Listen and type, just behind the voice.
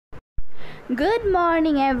Good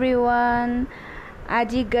morning everyone.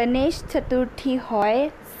 আজি Ganesh Chaturthi hoy.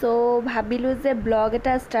 So bhabilu je blog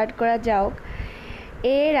eta start kora jaok.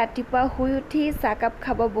 Ratipa hui uthi sakap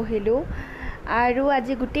khabo bohilu. Aru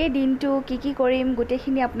আজি gute dintu ki korim gute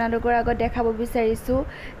khini apnalokor agot dekhabo bisarisu.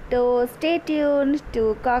 To stay tuned to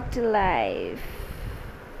Cocktail Life.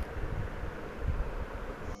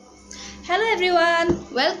 Hello everyone,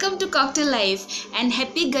 welcome to Cocktail Life and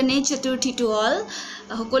happy Ganesh Chaturthi to all.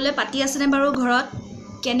 Hokole pati asane baru ghorat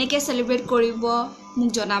keneke celebrate koribo muk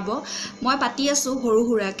janabo. Moi pati asu horu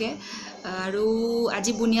hurake aru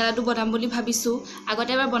aji bunia ladu banam boli bhabisu.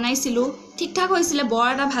 Agote ebar banaisilu thik thak hoisile bor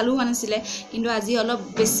eta bhalu howa nasile kintu aji olop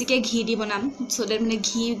besike ghee di banam so that mane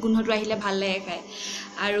ghee gunhotu ahile bhal lage khai.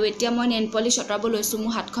 Aru etia moi nail polish otarabo loisu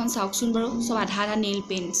mu hatkhon sauksun baru sob adha adha nail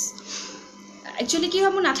paints. Actually ki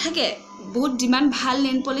homo nathake বহুত demand ভাল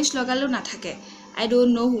nail polish লগালেও নাথাকে আই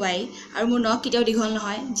don't know হোৱাই আৰু মোৰ নখ কিটাও দীঘল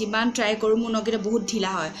নহয় যিমান ট্ৰাই কৰো মোৰ নখ কিটা বহুত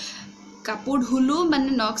ঢিলা হয় কাপোৰ ধুলু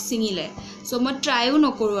মানে নখ সিঙিলে সো মই ট্ৰাইও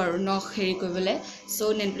নকৰো আৰু নখ হেৰি কৰিবলে সো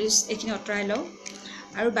নেল পলিশ এখিনি অটৰাই লও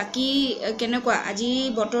আৰু বাকি কেনেকুৱা আজি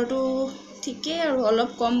বতৰটো ঠিকে আৰু অলপ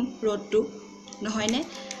কম ৰ'দটো নহয়নে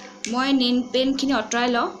মই নেল পেন খিনি অটৰাই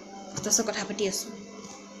লও তাৰছত কথা পাতি আছো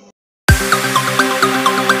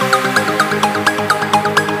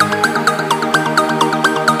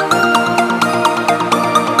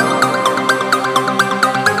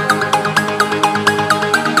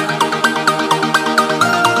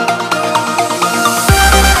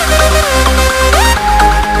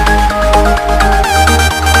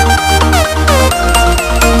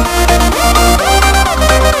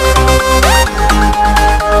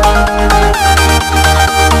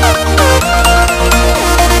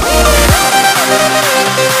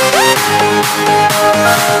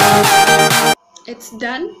It's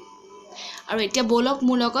done. আৰু এতিয়া বলক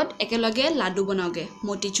মোৰ লগত একেলগে লাডু বনাওগে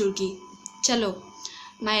মটিচুৰ কি চলো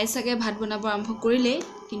মায়ে সাগে ভাত বনাব আৰম্ভ কৰিলে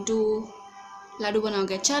কিন্তু লাডু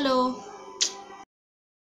বনাওগে চলো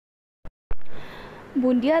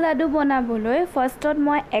বুন্দিয়া লাডু বনাবলৈ ফাৰ্ষ্টত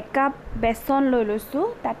মই 1 কাপ বেসন লৈ লৈছো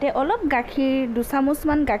তাতে অলপ গাখীৰ 2 চামুচ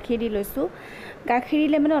মান গাখীৰ দি লৈছো গাখীৰ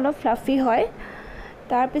দিলে মানে অলপ ফ্লাফি হয়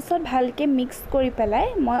তাৰ পিছত ভালকে মিক্স কৰি পেলাই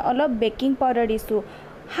মই অলপ বেকিং পাউডাৰ দিছো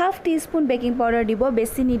হাফ টিস্পুন বেকিং পাউডাৰ দিব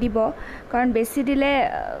বেছি নিদিব কাৰণ বেছি দিলে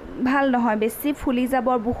ভাল নহয় বেছি ফুলি যাব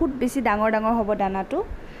বহুত বেছি ডাঙৰ ডাঙৰ হ'ব দানাটো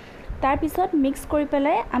তাৰ পিছত মিক্স কৰি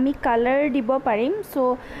পেলাই আমি কালাৰ দিব পাৰিম সো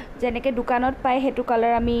যেনেকে দোকানত পাই হেতু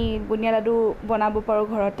কালাৰ আমি বুনিয়া লাডু বনাব পাৰো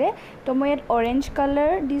ঘৰতে তো মই ইয়াত অৰেঞ্জ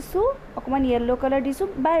কালাৰ দিছো অকমান ইয়েলো কালাৰ দিছো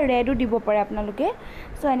বা ৰেডও দিব পাৰে আপোনালোকে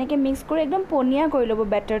সো এনেকে মিক্স কৰি একদম পনিয়া কৰি লব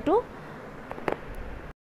বেটাৰটো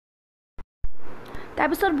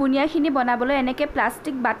তাৰপিছত বুনিয়াখিনি বনাবলৈ এনেকে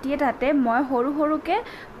প্লাষ্টিক বাটি এটাতে মই সৰু সৰুকে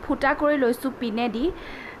ফুটা কৰি লৈছো পিনে দি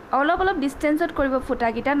অলপ অলপ ডিসটেন্সত কৰিব ফুটা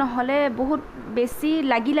গিটা নহলে বহুত বেছি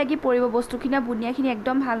লাগি লাগি পৰিব বস্তুখিনি বুনিয়াখিনি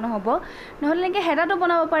একদম ভাল নহব নহলে এনেকে হেটাটো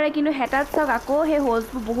বনাব পাৰে কিন্তু হেটাত সক আকৌ হে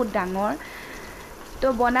হোলছবোৰ বহুত ডাঙৰ তো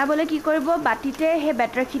বনাবলৈ কি কৰিব বাটিতে হে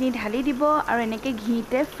বেটাৰখিনি ঢালি দিব আৰু এনেকে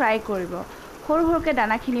ঘিতে ফ্ৰাই কৰিব সৰু সৰুকে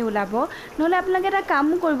দানাখিনি উলাব নহলে আপোনালোকে এটা কাম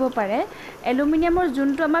কৰিব পাৰে এলুমিনিয়ামৰ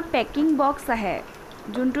যোনটো আমাৰ পেকিং বক্স আহে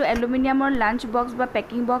যোনটো এলুমিনিয়ামৰ লাঞ্চ বক্স বা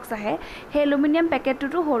পেকিং বক্স আহে হে এলুমিনিয়াম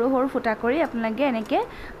পেকেটটো সৰু সৰু ফুটা কৰি আপোনালোকে এনেকে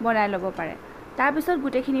বনাই লব পাৰে তাৰ পিছত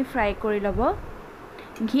গুটেখিনি ফ্ৰাই কৰি লব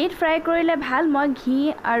ঘিত ফ্ৰাই কৰিলে ভাল মই ঘি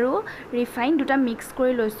আৰু ৰিফাইন দুটা মিক্স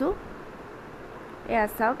কৰি লৈছো এয়া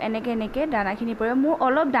চাওক এনেকে এনেকে দানাখিনি পৰে মোৰ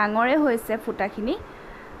অলপ ডাঙৰে হৈছে ফুটাখিনি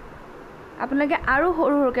আপোনালোকে আৰু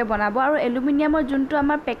সৰু সৰুকে বনাব আৰু এলুমিনিয়ামৰ যোনটো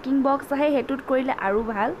আমাৰ পেকিং বক্স আহে হেতুত কৰিলে আৰু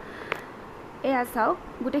ভাল এয়া চাওক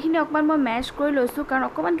গুটেখিনি অকমান মই মেশ কৰি লৈছো কাৰণ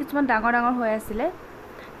অকমান কিছুমান ডাঙৰ ডাঙৰ হৈ আছিল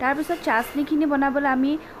তাৰ পিছত চাটনিখিনি বনাবলৈ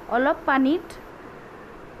আমি অলপ পানীত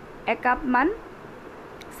 1 কাপ মান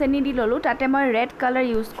চেনি দি ললো তাতে মই ৰেড কালাৰ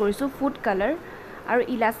ইউজ কৰিছো ফুড কালাৰ আৰু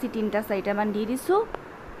ইলাচি 3টা 4টা মান দি দিছো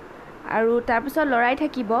আৰু তাৰ পিছত লৰাই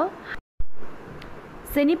থাকিব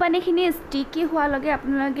চেনি পানীখিনি ষ্টিকি হোৱা লগে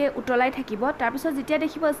আপোনালোকে উতলাই থাকিব তাৰ পিছত যেতিয়া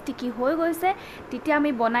দেখিব ষ্টিকি হৈ গৈছে তেতিয়া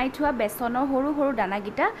আমি বনাই থোৱা বেসনৰ সৰু সৰু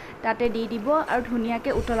দানাগিটা তাতে দি দিব আৰু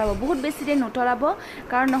ধুনিয়াকে উতলাব বহুত বেছি দেৰি উতলাব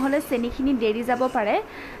কাৰণ নহলে চেনিখিনি দেৰি যাব পাৰে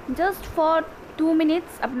জাস্ট ফৰ 2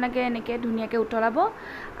 মিনিটস আপোনালোকে এনেকে ধুনিয়াকে উতলাব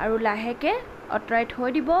আৰু লাহেকে অটৰাই থৈ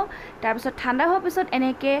দিব তাৰ পিছত ঠাণ্ডা হোৱাৰ পিছত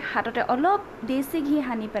এনেকে হাততে অলপ দেশী ঘি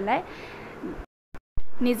হানি পেলাই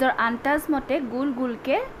নিজৰ আন্তাজ মতে গুল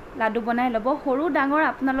গুলকে লাডু বনাই লব সৰু ডাঙৰ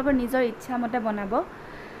আপোনালোকৰ নিজৰ ইচ্ছা মতে বনাব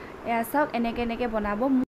এয়া চাওক এনেকে এনেকে বনাব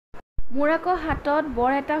মোৰ আকৌ হাতত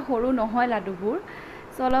বৰ এটা সৰু নহয় লাডুবোৰ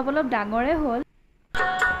সো অলপ অলপ ডাঙৰে হ'ল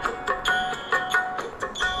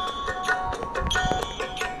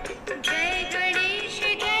জয় গণেশ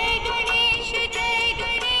জয় গণেশ জয়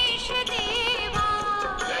গণেশ দেৱা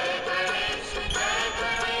জয় গণেশ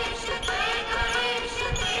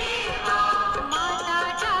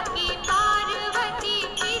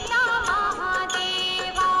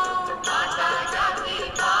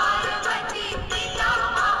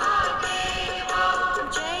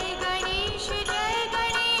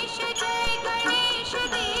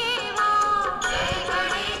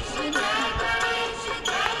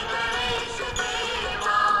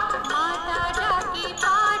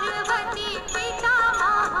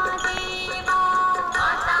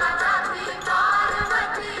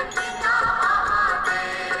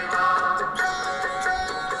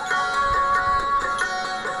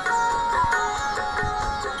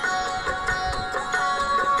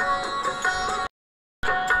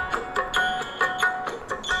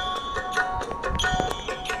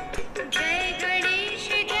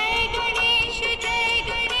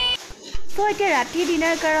এতিয়া ৰাতি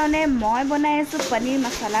ডিনাৰ কাৰণে মই বনাই আছোঁ পনীৰ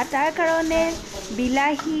মছলা। তাৰ কাৰণে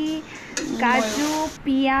বিলাহী, কাজু,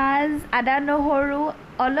 পিঁয়াজ, আদা নহৰু,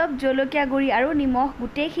 অলপ জলকীয়া গুড়ি আৰু নিমখ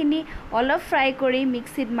গোটেইখিনি অলপ ফ্ৰাই কৰি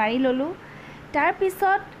মিক্সিত মাৰি ল'লোঁ।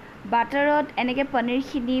 তাৰপিছত বাটাৰত এনেকৈ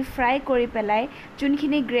পনীৰখিনি ফ্ৰাই কৰি পেলাই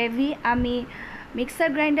যোনখিনি গ্ৰেভি আমি মিক্সাৰ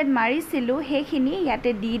গ্ৰাইণ্ডাৰত মাৰিছিলোঁ সেইখিনি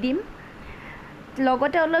ইয়াতে দি দিম।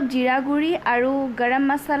 লগতে অলপ জিৰা গুড়ি আৰু গৰম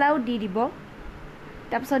মছলাও দি দিব।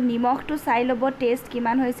 তাৰপিছত নিমখটো চাই ল'ব, টেষ্ট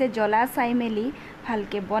কিমান হৈছে, জ্বলা চাই মেলি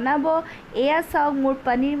ভালকৈ বনাব। এয়া চাওক মোৰ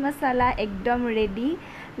পনীৰ মছলা একদম ৰেডি।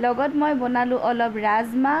 লগত মই বনালোঁ অলপ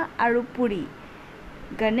ৰাজমাহ আৰু পুৰি।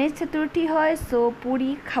 গণেশ চতুৰ্থী হয়, চ' পুৰি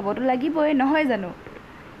খাবতো লাগিবই নহয় জানো।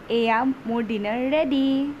 এয়া মোৰ dinner ready.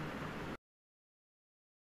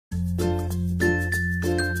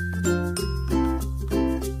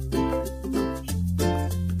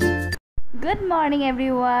 Good morning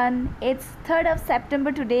everyone. It's 3rd of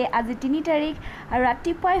September today. আজি 3 তাৰিখ আৰু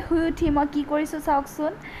ৰাতিপুৱাই শুই উঠি মই কি কৰিছোঁ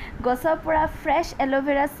চাওকচোন। গছৰ পৰা ফ্ৰেছ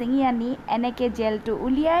এল'ভেৰা ছিঙি আনি এনেকৈ জেলটো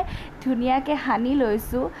উলিয়াই ধুনীয়াকৈ সানি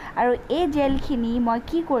লৈছোঁ। আৰু এই জেলখিনি মই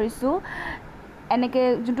কি কৰিছোঁ, এনেকৈ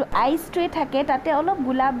যোনটো আইচ ট্ৰে থাকে তাতে অলপ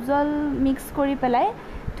গোলাপ জল মিক্স কৰি পেলাই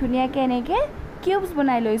ধুনীয়াকৈ এনেকৈ কিউবছ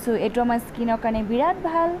বনাই লৈছোঁ। এইটো আমাৰ স্কিনৰ কাৰণে বিৰাট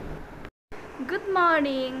ভাল। Good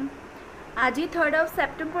morning. আজি 3rd of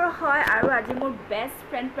September হয় আৰু আজি মোৰ বেষ্ট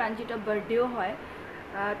ফ্ৰেণ্ড প্ৰাঞ্জিতৰ বাৰ্থডেও হয়।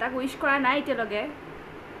 তাক উইচ কৰা নাই এতিয়ালৈকে,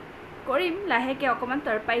 কৰিম লাহেকৈ, অকণমান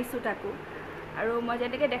তৰপাইছোঁ তাকো। আৰু মই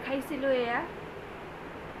যেনেকৈ দেখাইছিলোঁ এয়া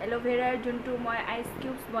এল'ভেৰাৰ যোনটো মই আইচ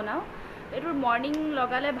কিউবছ বনাওঁ, এইটো মৰ্ণিং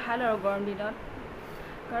লগালে ভাল আৰু গৰম দিনত,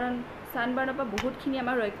 কাৰণ ছানবাৰ্ণৰ পৰা বহুতখিনি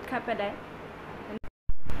আমাৰ ৰক্ষা পেলায়।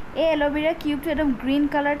 এই এল'ভেৰা কিউবটো একদম গ্ৰীণ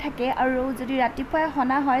কালাৰ থাকে আৰু যদি ৰাতিপুৱাই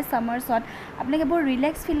সনা হয় ছামাৰ্ছত আপোনালোকে বহুত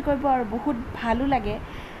ৰিলেক্স ফিল কৰিব আৰু বহুত ভালো লাগে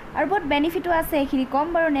আৰু বহুত বেনিফিটো আছে। এইখিনি ক'ম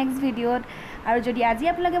বাৰু নেক্সট ভিডিঅ'ত। আৰু যদি আজি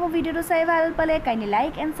আপোনালোকে মোৰ ভিডিঅ'টো চাই ভাল পালে কাইণ্ডলি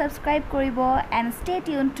লাইক এণ্ড ছাবস্ক্ৰাইব কৰিব and stay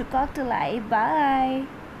tune two cocktail live. By.